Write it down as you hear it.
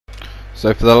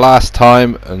So for the last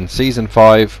time in Season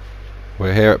 5,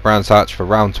 we're here at Brands Hatch for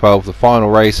round 12, the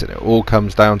final race, and it all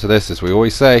comes down to this, as we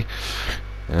always say.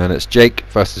 And it's Jake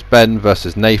versus Ben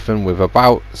versus Nathan, with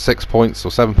about 6 points or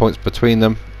 7 points between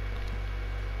them.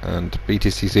 And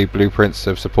BTCC Blueprints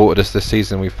have supported us this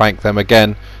season. We thank them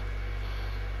again.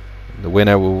 The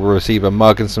winner will receive a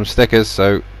mug and some stickers,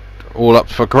 so all up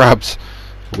for grabs.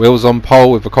 Will's on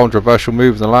pole with a controversial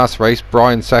move in the last race.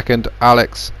 Brian second,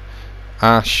 Alex,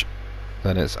 Ash,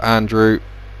 then it's Andrew,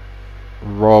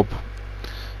 Rob,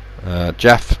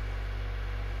 Jeff,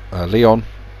 Leon,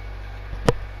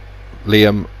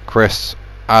 Liam, Chris,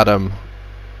 Adam,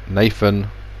 Nathan,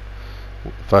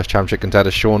 first championship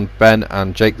contender Sean, Ben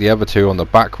and Jake, the other two on the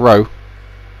back row.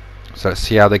 So let's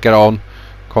see how they get on.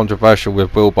 Controversial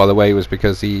with Will, by the way, was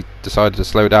because he decided to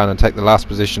slow down and take the last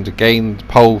position to gain the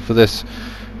pole for this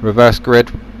reverse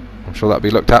grid. I'm sure that'll be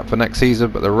looked at for next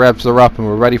season, but the revs are up and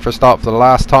we're ready for a start for the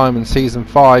last time in Season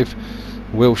 5.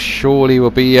 Will surely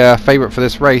will be a favourite for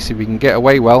this race if he can get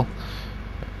away well.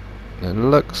 It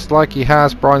looks like he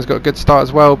has. Brian's got a good start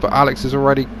as well, but Alex is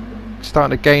already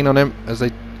starting to gain on him as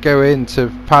they go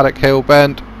into Paddock Hill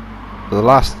Bend, the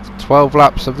last 12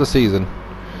 laps of the season.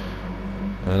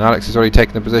 And Alex is already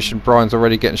taking the position. Brian's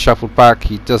already getting shuffled back.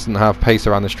 He doesn't have pace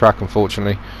around this track,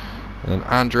 unfortunately. And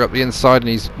Andrew up the inside, and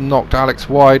he's knocked Alex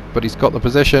wide, but he's got the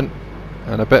position.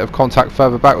 And a bit of contact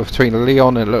further back between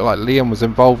Leon, and it looked like Liam was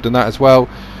involved in that as well.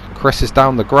 Chris is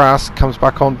down the grass, comes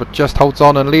back on, but just holds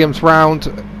on, and Liam's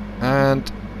round,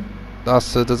 and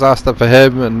that's a disaster for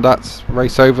him, and that's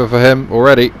race over for him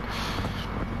already.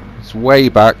 It's way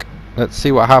back. Let's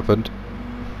see what happened,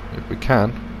 if we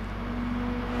can,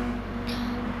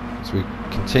 as we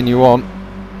continue on.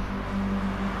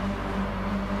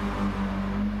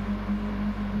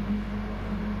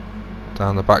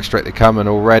 Down the back straight they come, and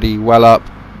already well up.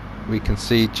 We can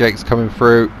see Jake's coming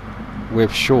through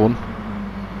with Sean.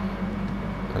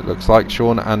 It looks like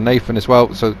Sean and Nathan as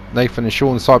well. So Nathan and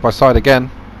Sean side by side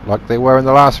again, like they were in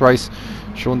the last race.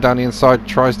 Sean down the inside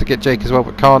tries to get Jake as well,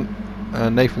 but can't.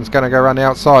 And Nathan's going to go around the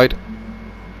outside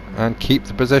and keep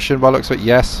the position by looks of it.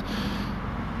 Yes.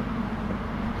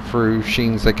 Through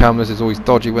Sheens they come. This is always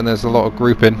dodgy when there's a lot of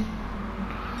grouping.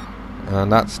 And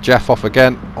that's Jeff off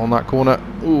again on that corner.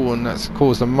 Ooh, and that's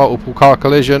caused a multiple car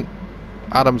collision.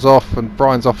 Adam's off and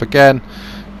Brian's off again.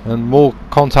 And more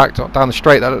contact down the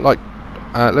straight. That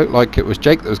looked like it was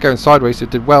Jake that was going sideways, so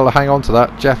did well to hang on to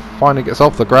that. Jeff finally gets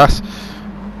off the grass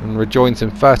and rejoins in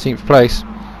 13th place.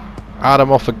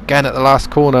 Adam off again at the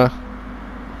last corner.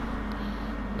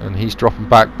 And he's dropping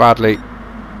back badly.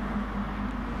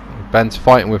 Ben's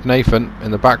fighting with Nathan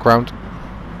in the background.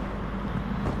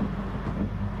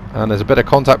 And there's a bit of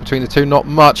contact between the two, not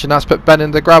much, and that's put Ben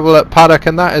in the gravel at Paddock,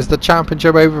 and that is the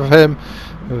championship over for him.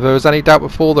 If there was any doubt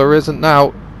before, there isn't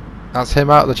now. That's him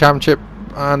out of the championship,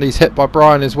 and he's hit by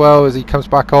Brian as well as he comes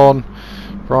back on.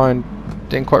 Brian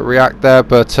didn't quite react there,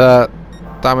 but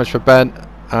damage for Ben,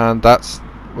 and that's,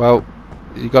 well,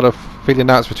 you got a feeling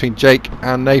now it's between Jake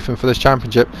and Nathan for this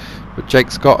championship, but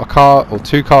Jake's got a car, or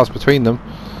two cars between them.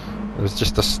 There was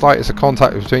just the slightest of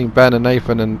contact between Ben and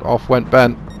Nathan, and off went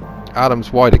Ben.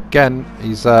 Adam's wide again.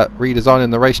 He's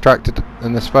redesigning the racetrack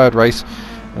in this third race,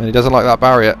 and he doesn't like that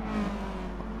barrier,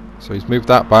 so he's moved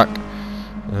that back.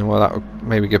 And well, that would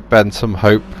maybe give Ben some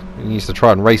hope. He needs to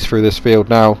try and race through this field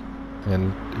now,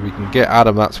 and if we can get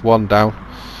Adam, that's one down.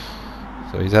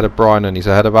 So he's ahead of Brian and he's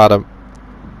ahead of Adam.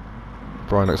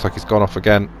 Brian looks like he's gone off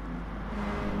again,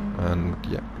 and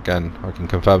yeah, again I can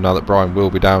confirm now that Brian will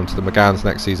be down to the McGanns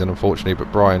next season, unfortunately.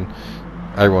 But Brian,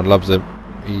 everyone loves him.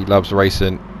 He loves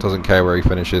racing, doesn't care where he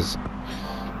finishes.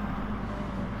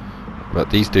 But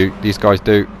these guys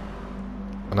do.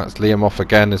 And that's Liam off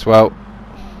again as well.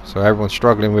 So everyone's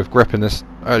struggling with grip in this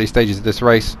early stages of this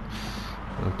race.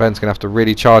 And Ben's going to have to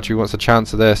really charge who wants a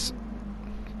chance of this.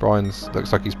 Brian's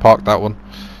looks like he's parked that one.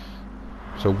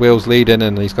 So Will's leading,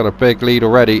 and he's got a big lead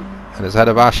already. And it's ahead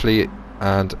of Ashley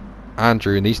and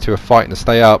Andrew, and these two are fighting to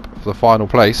stay up for the final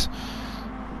place.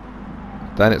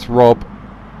 Then it's Rob,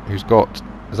 who's got,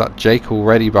 is that Jake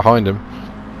already behind him?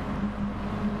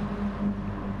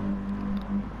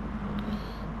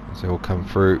 So he'll come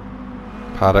through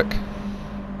Paddock.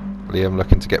 Liam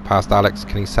looking to get past Alex.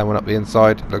 Can he send one up the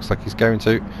inside? Looks like he's going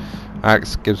to.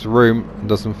 Alex gives room and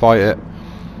doesn't fight it.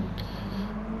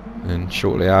 And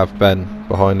shortly I have Ben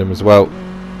behind him as well.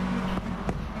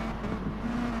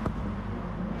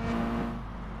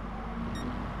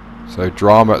 So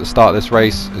drama at the start of this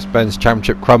race as Ben's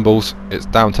championship crumbles. It's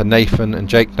down to Nathan and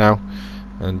Jake now,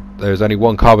 and there's only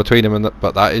one car between them,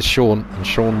 but that is Sean, and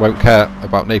Sean won't care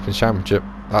about Nathan's championship,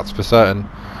 that's for certain.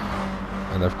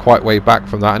 and they're quite way back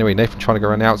from that. Anyway, Nathan trying to go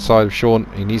around the outside of Sean.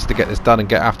 He needs to get this done and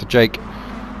get after Jake.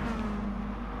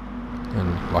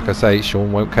 And like I say,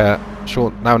 Sean won't care.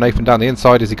 Sean, now Nathan down the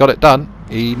inside. Has he got it done?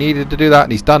 He needed to do that,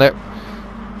 and he's done it.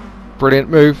 Brilliant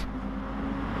move.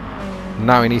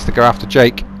 Now he needs to go after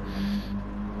Jake.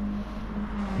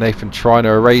 Nathan trying to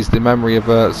erase the memory of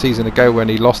a season ago when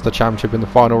he lost the championship in the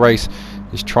final race.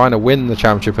 He's trying to win the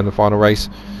championship in the final race.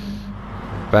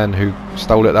 Ben, who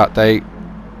stole it that day,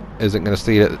 isn't going to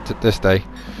steal it this day.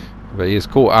 But he has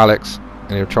caught Alex,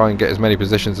 and he'll try and get as many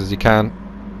positions as he can.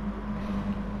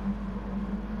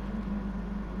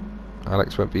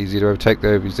 Alex won't be easy to overtake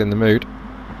though if he's in the mood.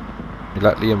 He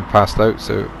let Liam pass though,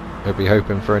 so he'll be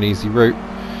hoping for an easy route.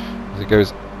 As he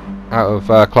goes out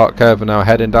of Clark Curve and now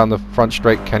heading down the front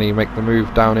straight, can he make the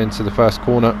move down into the first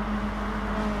corner?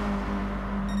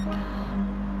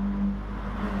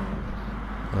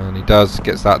 And he does,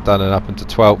 gets that done and up into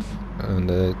 12th. And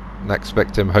the next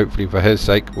victim, hopefully for his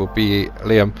sake, will be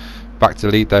Liam. Back to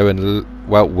lead though, and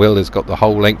well, Will has got the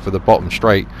whole length of the bottom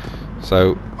straight.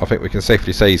 So I think we can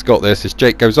safely say he's got this. As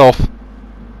Jake goes off,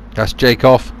 that's Jake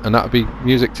off, and that'll be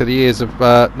music to the ears of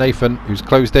Nathan, who's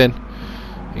closed in.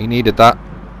 He needed that,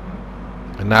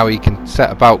 and now he can set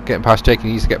about getting past Jake.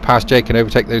 He needs to get past Jake and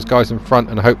overtake those guys in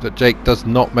front, and hope that Jake does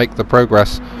not make the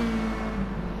progress.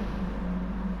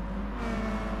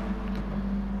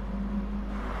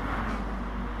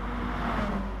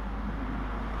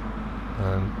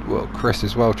 And well, Chris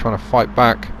as well trying to fight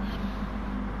back.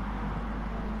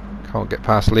 Can't get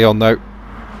past Leon though.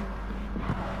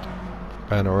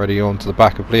 Ben already on to the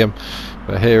back of Liam,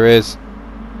 but here is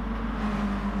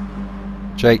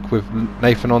Jake with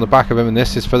Nathan on the back of him, and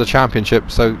this is for the championship,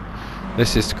 so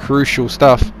this is crucial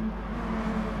stuff.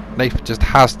 Nathan just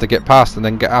has to get past and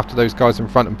then get after those guys in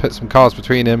front and put some cars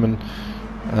between him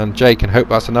and Jake, and hope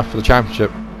that's enough for the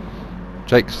championship.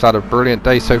 Jake's had a brilliant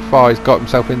day so far. He's got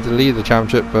himself into the lead of the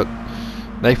championship, but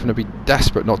Nathan would be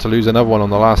desperate not to lose another one on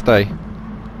the last day.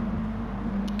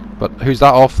 But who's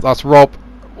that off? That's Rob.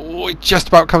 Oh, he just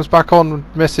about comes back on,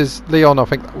 misses Leon. I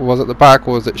think that was at the back,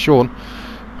 or was it Sean?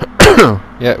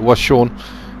 Yeah, it was Sean.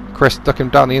 Chris stuck him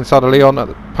down the inside of Leon at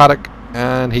the paddock,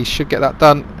 and he should get that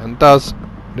done, and does.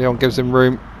 Leon gives him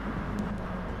room.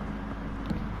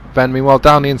 Ben meanwhile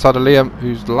down the inside of Liam,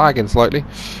 who's lagging slightly,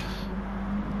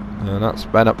 and that's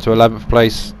Ben up to 11th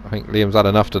place. I think Liam's had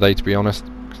enough today, to be honest,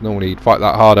 because normally he'd fight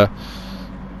that harder.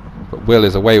 But Will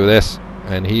is away with this,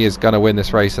 and he is going to win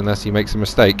this race unless he makes a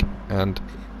mistake, and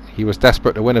he was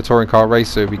desperate to win a touring car race,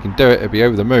 so if he can do it, it'll be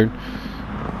over the moon.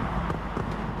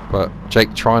 But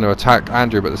Jake trying to attack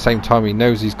Andrew, but at the same time he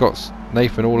knows he's got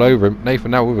Nathan all over him.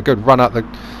 Nathan now with a good run out of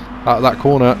that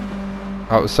corner,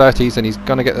 out of 30s, and he's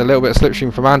going to get a little bit of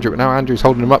slipstream from Andrew, but now Andrew's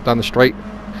holding him up down the straight,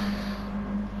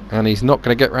 and he's not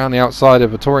going to get around the outside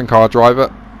of a touring car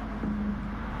driver.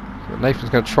 But Nathan's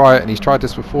going to try it, and he's tried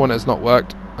this before and it's not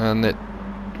worked, and it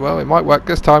might work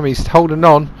this time. He's holding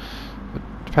on,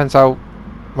 but depends how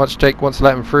much Jake wants to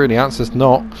let him through, and the answer's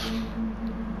not.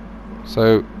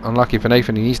 So unlucky for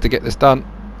Nathan, he needs to get this done.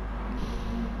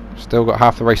 Still got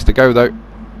half the race to go though.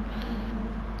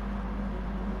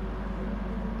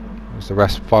 As the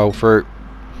rest file through.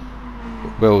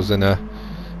 Will's in a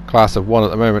class of 1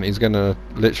 at the moment. He's going to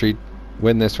literally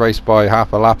win this race by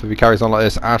half a lap if he carries on like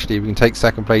this. Ashley, if he can take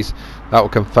 2nd place, that will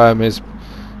confirm his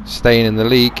staying in the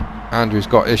league. Andrew's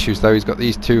got issues though. He's got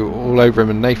these two all over him,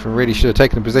 and Nathan really should have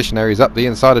taken a position there. He's up the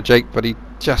inside of Jake, but he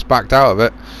just backed out of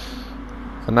it.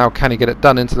 And now can he get it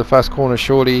done into the first corner?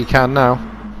 Surely he can now.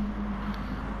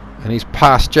 And he's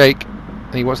past Jake,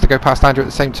 and he wants to go past Andrew at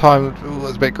the same time. Ooh,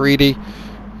 that's a bit greedy.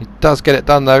 He does get it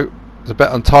done though. It's a bit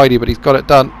untidy, but he's got it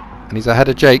done, and he's ahead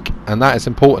of Jake, and that is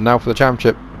important now for the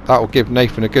championship. That will give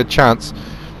Nathan a good chance,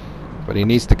 but he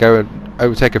needs to go and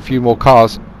overtake a few more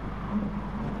cars.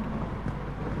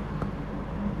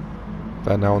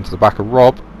 Then now onto the back of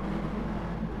Rob.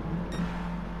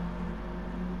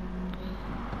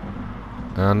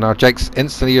 And now Jake's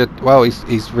instantly, well,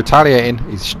 he's retaliating.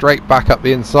 He's straight back up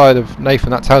the inside of Nathan.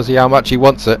 That tells you how much he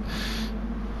wants it.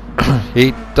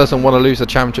 He doesn't want to lose the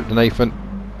championship to Nathan.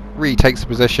 Retakes the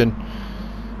position.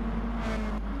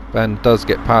 Ben does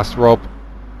get past Rob.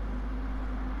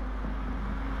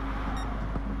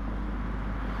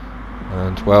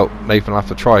 And, well, Nathan will have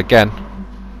to try again.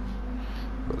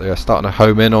 But they are starting to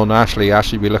home in on Ashley.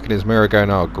 Ashley will be looking in his mirror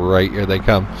going, oh great, here they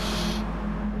come.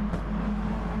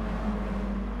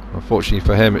 Unfortunately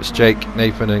for him, it's Jake,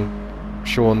 Nathan and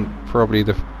Sean, probably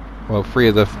the, well, 3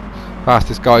 of the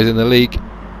fastest guys in the league,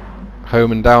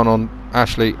 homing down on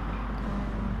Ashley.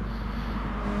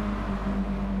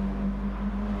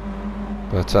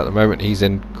 But at the moment he's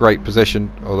in great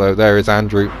position, although there is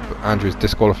Andrew. Andrew's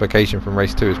disqualification from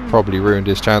race 2 has probably ruined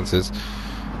his chances.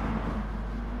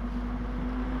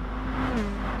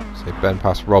 So Ben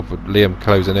past Rob with Liam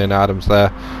closing in, Adam's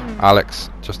there,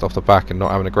 Alex just off the back and not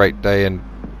having a great day, and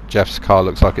Jeff's car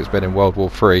looks like it's been in World War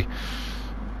 3.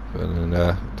 And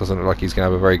doesn't look like he's going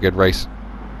to have a very good race.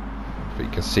 But you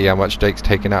can see how much Jake's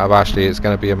taken out of Ashley. It's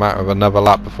going to be a matter of another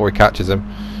lap before he catches him,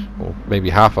 or maybe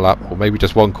half a lap, or maybe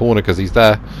just one corner because he's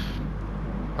there.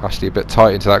 Ashley a bit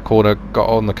tight into that corner, got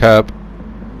on the curb.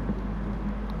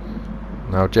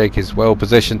 Now Jake is well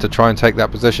positioned to try and take that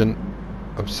position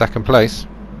of second place.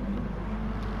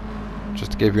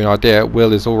 Just to give you an idea,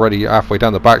 Will is already halfway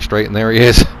down the back straight, and there he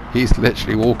is. He's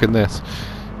literally walking this.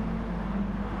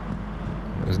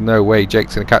 There's no way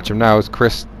Jake's going to catch him now as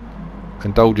Chris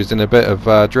indulges in a bit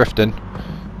of drifting.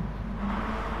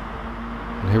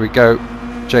 And here we go,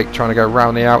 Jake trying to go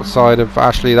round the outside of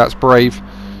Ashley. That's brave.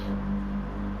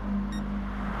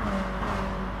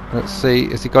 Let's see,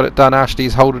 has he got it done?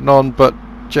 Ashley's holding on, but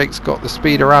Jake's got the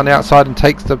speed around the outside and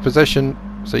takes the position,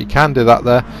 so you can do that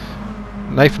there.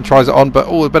 Nathan tries it on, but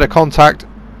a bit of contact.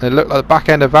 It looked like the back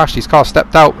end of Ashley's car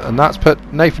stepped out, and that's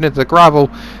put Nathan into the gravel,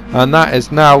 and that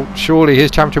is now surely his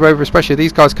championship over, especially if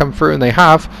these guys come through, and they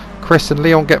have. Chris and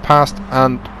Leon get past,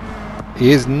 and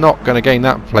he is not going to gain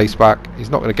that place back.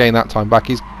 He's not going to gain that time back.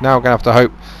 He's now going to have to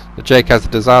hope that Jake has the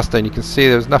disaster, and you can see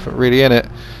there's nothing really in it.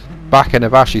 Back end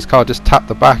of Ashley's car just tapped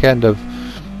the back end of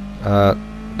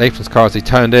Nathan's car as he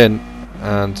turned in,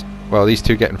 and well, these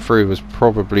two getting through was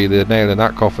probably the nail in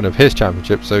that coffin of his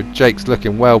championship. So Jake's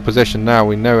looking well positioned now.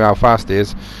 We know how fast he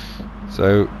is,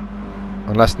 so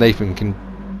unless Nathan can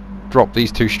drop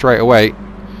these two straight away,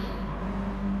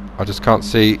 I just can't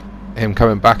see him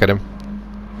coming back at him.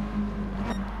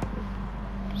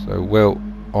 So Will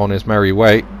on his merry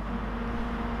way,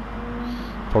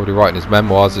 probably writing his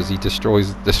memoirs as he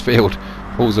destroys this field,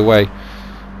 pulls away.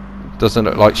 Doesn't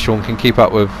look like Sean can keep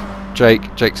up with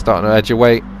Jake. Jake's starting to edge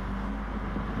away,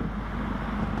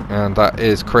 and that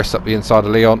is Chris up the inside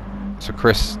of Leon. So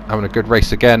Chris having a good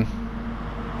race again.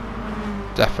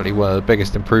 Definitely one of the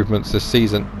biggest improvements this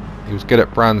season. He was good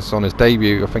at Brands on his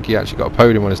debut. I think he actually got a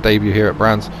podium on his debut here at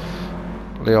Brands.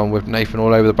 Leon with Nathan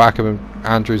all over the back of him.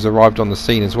 Andrew's arrived on the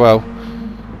scene as well,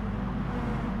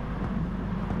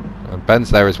 and Ben's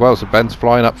there as well. So Ben's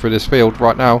flying up through this field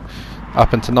right now,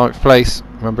 up into 9th place.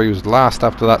 Remember, he was last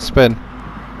after that spin.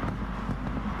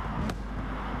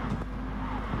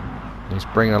 He's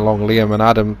bringing along Liam and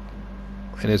Adam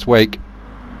in his wake.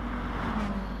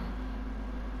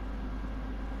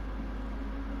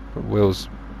 But Will's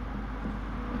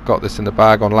got this in the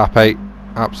bag on lap 8.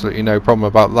 Absolutely no problem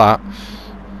about that.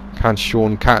 Can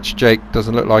Sean catch Jake?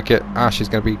 Doesn't look like it. Ash is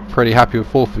going to be pretty happy with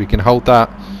 4th if he can hold that.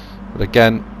 But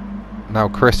again, now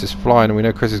Chris is flying, and we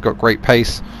know Chris has got great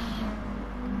pace.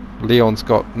 Leon's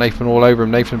got Nathan all over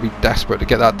him. Nathan would be desperate to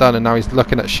get that done, and now he's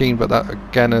looking at Sheen, but that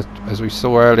again, as we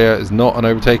saw earlier, is not an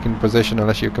overtaking position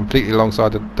unless you're completely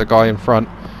alongside the guy in front.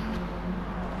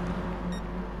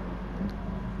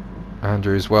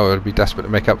 Andrew as well would be desperate to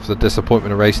make up for the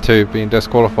disappointment of race 2, being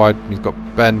disqualified. He's got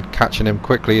Ben catching him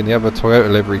quickly in the other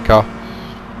Toyota livery car.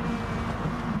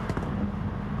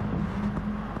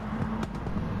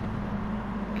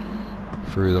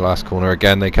 Through the last corner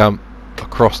again they come,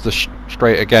 across the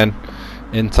straight again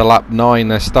into lap 9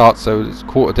 their start, so it's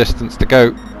quarter distance to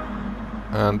go,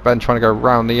 and Ben trying to go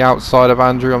around the outside of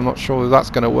Andrew. I'm not sure if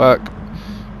that's going to work,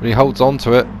 but he holds on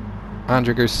to it.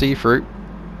 Andrew goes see-through,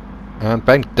 and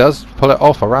Ben does pull it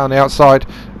off around the outside.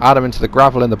 Adam into the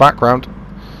gravel in the background,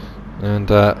 and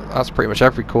that's pretty much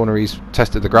every corner he's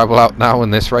tested the gravel out now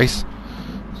in this race.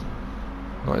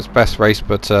 Not his best race,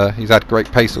 but he's had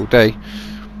great pace all day.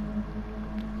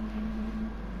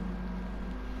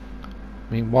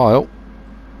 Meanwhile,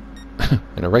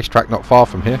 in a racetrack not far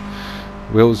from here,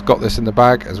 Will's got this in the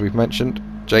bag, as we've mentioned.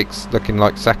 Jake's looking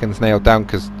like seconds nailed down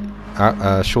because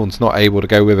Sean's not able to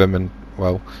go with him, and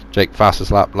well, Jake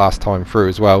fastest lap last time through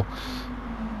as well.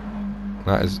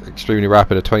 That is extremely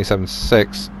rapid at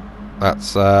 27.6.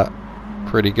 That's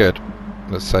pretty good,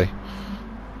 let's say.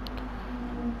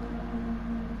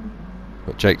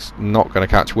 But Jake's not going to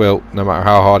catch Will no matter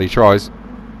how hard he tries.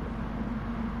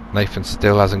 Nathan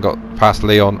still hasn't got past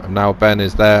Leon, and now Ben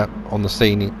is there on the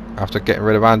scene after getting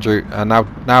rid of Andrew, and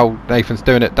now Nathan's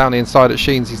doing it down the inside at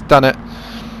Sheen's. He's done it,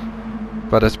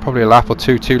 but it's probably a lap or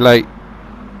two too late.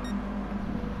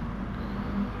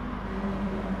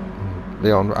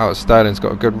 Leon out of Sterling's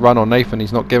got a good run on Nathan.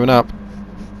 He's not giving up.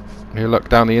 He'll look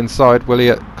down the inside.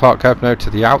 Willie at Clark Kepno to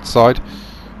the outside,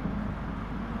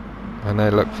 and they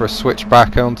look for a switch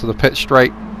back onto the pit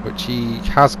straight, which he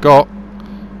has got.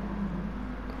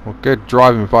 Well, good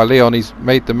driving by Leon. He's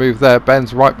made the move there.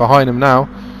 Ben's right behind him now.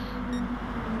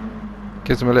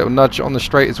 Gives him a little nudge on the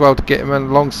straight as well to get him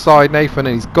alongside Nathan,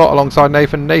 and he's got alongside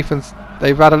Nathan.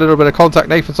 They've had a little bit of contact.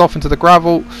 Nathan's off into the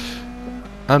gravel,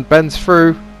 and Ben's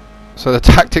through. So the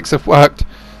tactics have worked.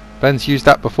 Ben's used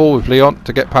that before with Leon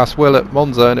to get past Will at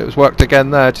Monza, and it was worked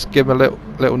again there. Just give him a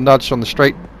little nudge on the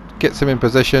straight, gets him in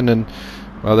position, and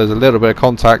well, there's a little bit of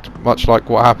contact, much like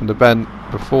what happened to Ben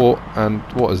before. And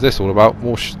what is this all about?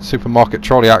 More supermarket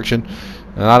trolley action,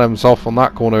 and Adam's off on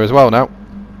that corner as well now.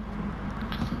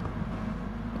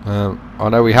 I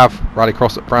know we have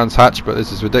Rallycross at Brands Hatch, but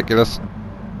this is ridiculous.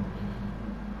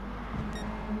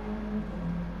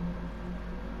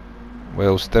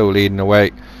 Will still leading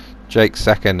away. Jake's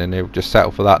second, and he'll just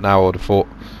settle for that now, I would have thought,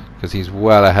 because he's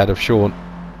well ahead of Sean.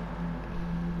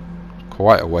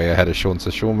 Quite a way ahead of Sean, so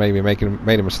Sean maybe made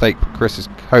a mistake, but Chris is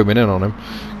homing in on him.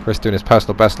 Chris doing his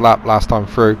personal best lap last time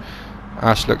through.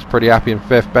 Ash looks pretty happy in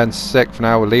 5th. Ben's 6th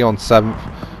now with Leon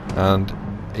 7th, and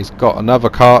he's got another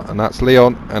car, and that's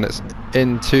Leon, and it's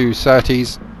into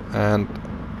Surtees, and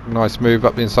nice move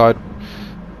up the inside,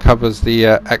 covers the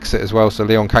exit as well, so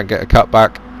Leon can't get a cut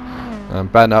back. And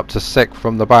Ben up to 6th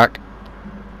from the back,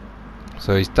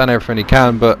 so he's done everything he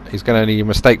can, but he's going to need a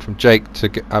mistake from Jake to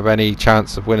have any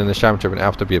chance of winning the championship, and it'll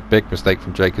have to be a big mistake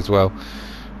from Jake as well.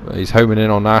 But he's homing in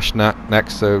on Ash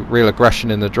next, so real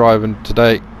aggression in the driving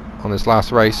today on this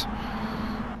last race,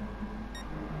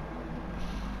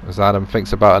 as Adam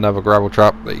thinks about another gravel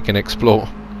trap that he can explore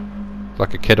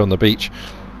like a kid on the beach.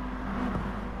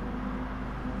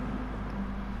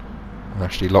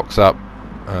 Ashley locks up,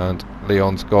 and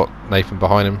Leon's got Nathan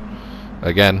behind him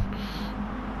again.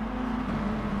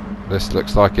 This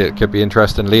looks like it could be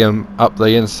interesting. Liam up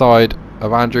the inside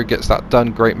of Andrew, gets that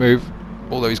done, great move,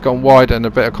 although he's gone wide, and a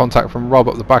bit of contact from Rob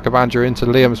up the back of Andrew into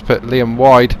Liam's pit. Liam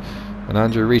wide, and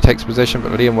Andrew retakes position,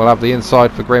 but Liam will have the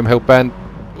inside for Graham Hill Bend.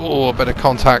 Oh, a bit of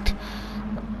contact,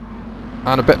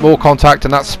 and a bit more contact,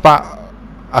 and that spat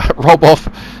Rob off,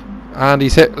 and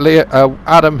he's hit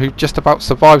Adam, who just about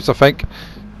survives, I think.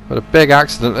 But a big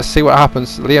accident. Let's see what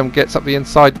happens. Liam gets up the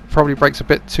inside, probably breaks a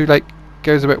bit too late,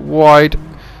 goes a bit wide,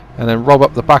 and then Rob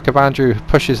up the back of Andrew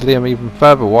pushes Liam even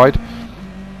further wide,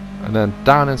 and then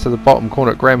down into the bottom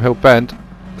corner at Graham Hill Bend.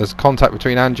 There's contact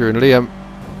between Andrew and Liam,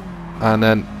 and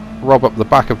then Rob up the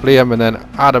back of Liam, and then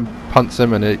Adam punts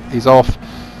him, and he's off.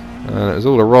 And it was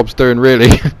all of Rob's doing, really.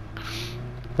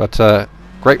 But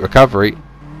great recovery.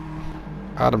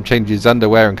 Adam changes his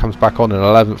underwear and comes back on in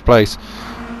 11th place.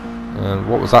 And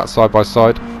what was that side by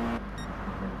side?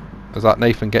 Was that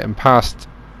Nathan getting past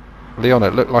Leon?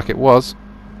 It looked like it was.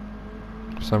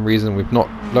 For some reason we've not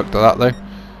looked at that though.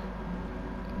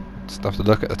 Just have to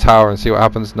look at the tower and see what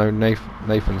happens. No,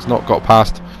 Nathan's not got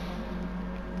past.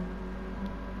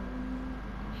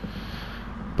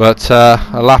 But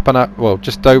a lap and well,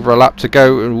 just over a lap to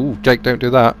go. Ooh, Jake, don't do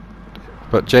that.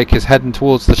 But Jake is heading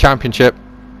towards the championship.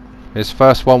 His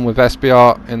first one with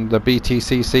SBR in the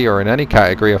BTCC, or in any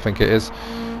category, I think it is.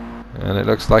 And it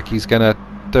looks like he's going to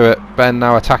do it. Ben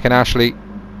now attacking Ashley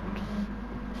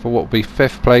for what will be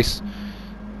 5th place.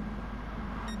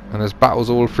 And there's battles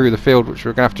all through the field, which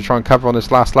we're going to have to try and cover on this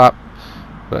last lap.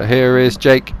 But here is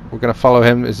Jake. We're going to follow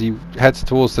him as he heads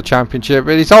towards the championship.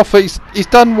 But he's off. He's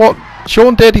done what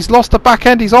Sean did. He's lost the back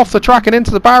end. He's off the track and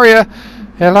into the barrier.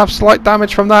 He'll have slight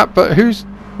damage from that. But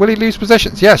will he lose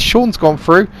positions? Yes, Sean's gone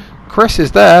through. Chris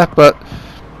is there, but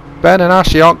Ben and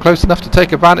Ashley aren't close enough to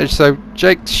take advantage, so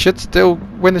Jake should still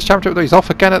win this championship, though he's off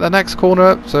again at the next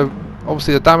corner. So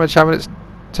obviously the damage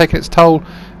taking its toll,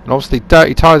 and obviously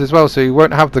dirty tyres as well, so he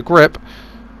won't have the grip,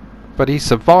 but he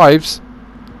survives.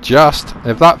 Just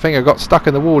if that thing had got stuck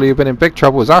in the wall, he'd have been in big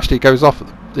trouble, as Ashley goes off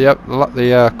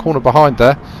the corner behind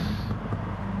there.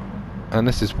 And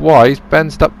this is wise.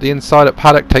 Ben's up the inside at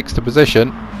Paddock, takes the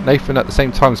position. Nathan at the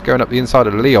same time is going up the inside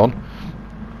of Leon.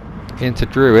 Into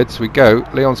Druids we go.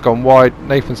 Leon's gone wide,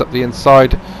 Nathan's up the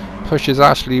inside, pushes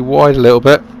Ashley wide a little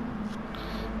bit,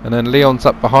 and then Leon's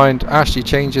up behind. Ashley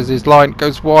changes his line,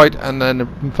 goes wide, and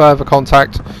then further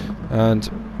contact,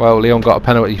 and well, Leon got a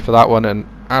penalty for that one, and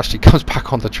Ashley comes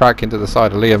back on the track into the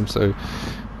side of Liam. So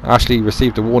Ashley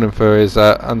received a warning for his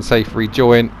unsafe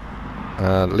rejoin.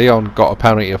 Leon got a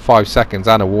penalty of 5 seconds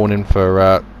and a warning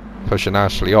for pushing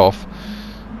Ashley off.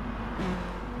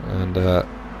 And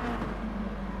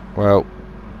well,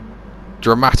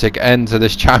 dramatic end to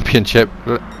this championship.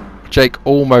 Jake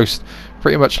almost,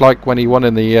 pretty much like when he won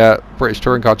in the British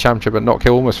Touring Car Championship at Knock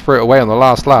Hill, almost threw it away on the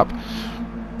last lap.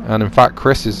 And in fact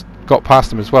Chris has got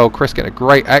past him as well. Chris getting a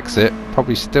great exit,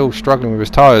 probably still struggling with his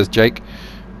tyres, Jake,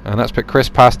 and that's put Chris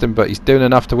past him, but he's doing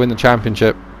enough to win the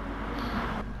championship.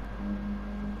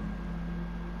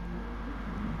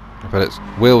 but it's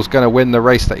Will's going to win the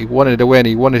race that he wanted to win.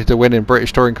 He wanted to win in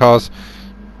British Touring Cars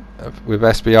with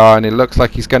SBR, and it looks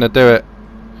like he's going to do it.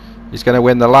 He's going to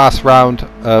win the last round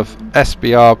of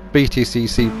SBR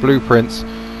BTCC Blueprints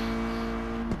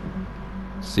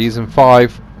Season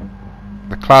 5,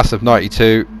 the class of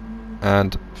 92,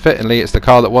 and fittingly it's the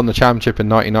car that won the championship in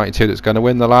 1992 that's going to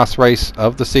win the last race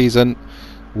of the season.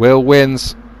 Will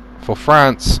wins for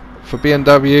France, for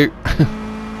BMW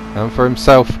and for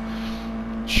himself.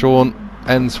 Sean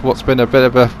ends what's been a bit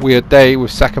of a weird day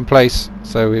with second place,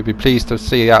 so we'll be pleased to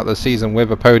see out the season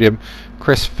with a podium.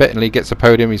 Chris fittingly gets a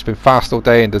podium. He's been fast all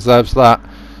day and deserves that.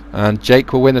 And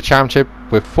Jake will win the championship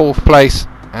with 4th place,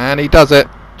 and he does it.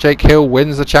 Jake Hill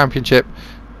wins the championship.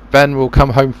 Ben will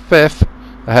come home 5th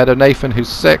ahead of Nathan, who's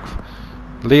 6th.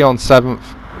 Leon 7th.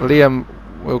 Liam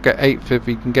will get 8th if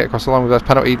he can get across the line with that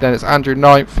penalty. Then it's Andrew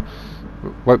 9th.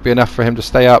 Won't be enough for him to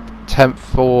stay up. 10th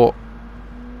for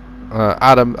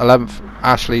Adam. 11th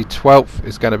Ashley. 12th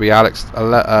is going to be Alex.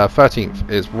 13th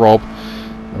is Rob,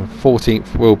 and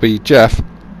 14th will be Jeff.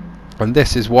 And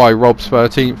this is why Rob's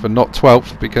 13th and not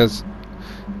 12th, because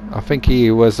I think he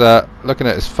was looking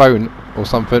at his phone or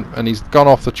something, and he's gone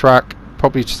off the track,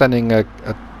 probably sending a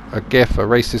gif, a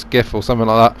racist gif or something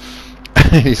like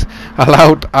that. He's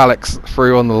allowed Alex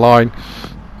through on the line.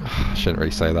 I shouldn't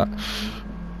really say that,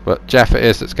 but Jeff it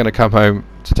is that's going to come home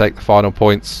to take the final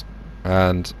points.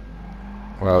 And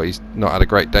well, he's not had a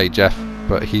great day, Jeff,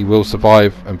 but he will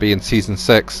survive and be in season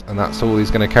 6, and that's all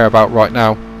he's going to care about right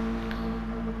now.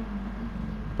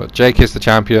 But Jake is the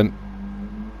champion,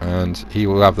 and he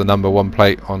will have the number 1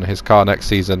 plate on his car next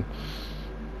season,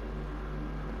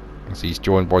 as he's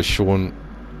joined by Sean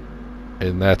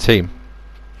in their team.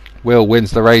 Will wins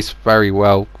the race very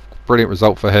well, brilliant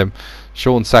result for him.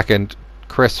 Sean 2nd,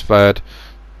 Chris 3rd,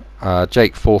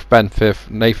 Jake 4th, Ben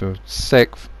 5th, Nathan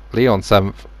 6th, Leon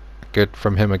 7th, good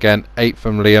from him again, 8th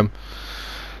from Liam,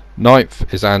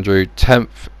 9th is Andrew,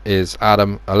 10th is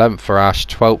Adam, 11th for Ash,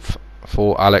 12th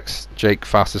for Alex. Jake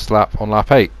fastest lap on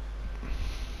lap 8.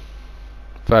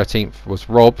 13th was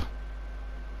Rob.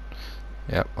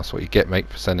 Yep, that's what you get, mate,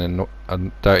 for sending a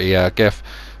dirty gif.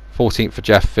 14th for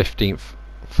Jeff, 15th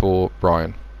for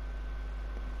Brian.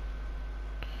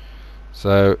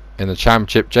 So in the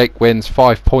championship, Jake wins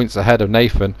 5 points ahead of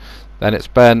Nathan. Then it's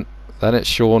Ben, then it's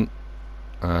Sean,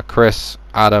 Chris,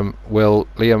 Adam, Will,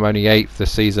 Liam only 8th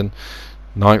this season,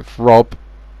 9th Rob,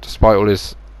 despite all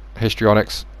his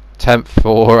histrionics, 10th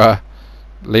for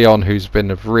Leon, who's been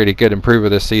a really good improver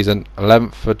this season,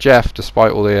 11th for Jeff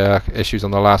despite all the issues on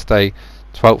the last day,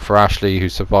 12th for Ashley, who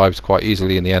survives quite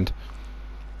easily in the end,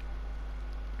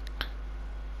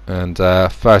 and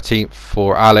 13th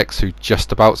for Alex, who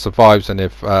just about survives. And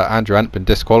if Andrew hadn't been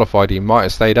disqualified, he might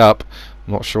have stayed up.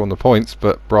 I'm not sure on the points,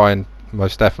 but Brian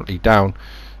most definitely down,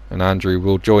 and Andrew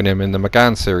will join him in the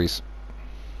McGann series.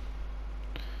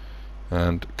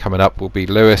 And coming up will be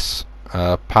Lewis,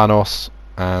 Panos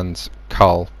and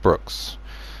Carl Brooks.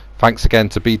 Thanks again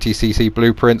to BTCC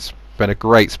Blueprints, been a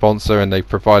great sponsor, and they've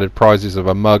provided prizes of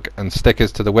a mug and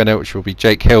stickers to the winner, which will be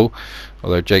Jake Hill,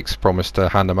 although Jake's promised to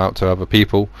hand them out to other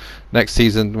people. Next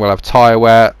season we'll have tyre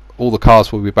wear, all the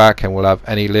cars will be back, and we'll have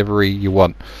any livery you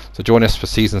want. So join us for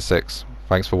season 6.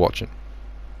 Thanks for watching.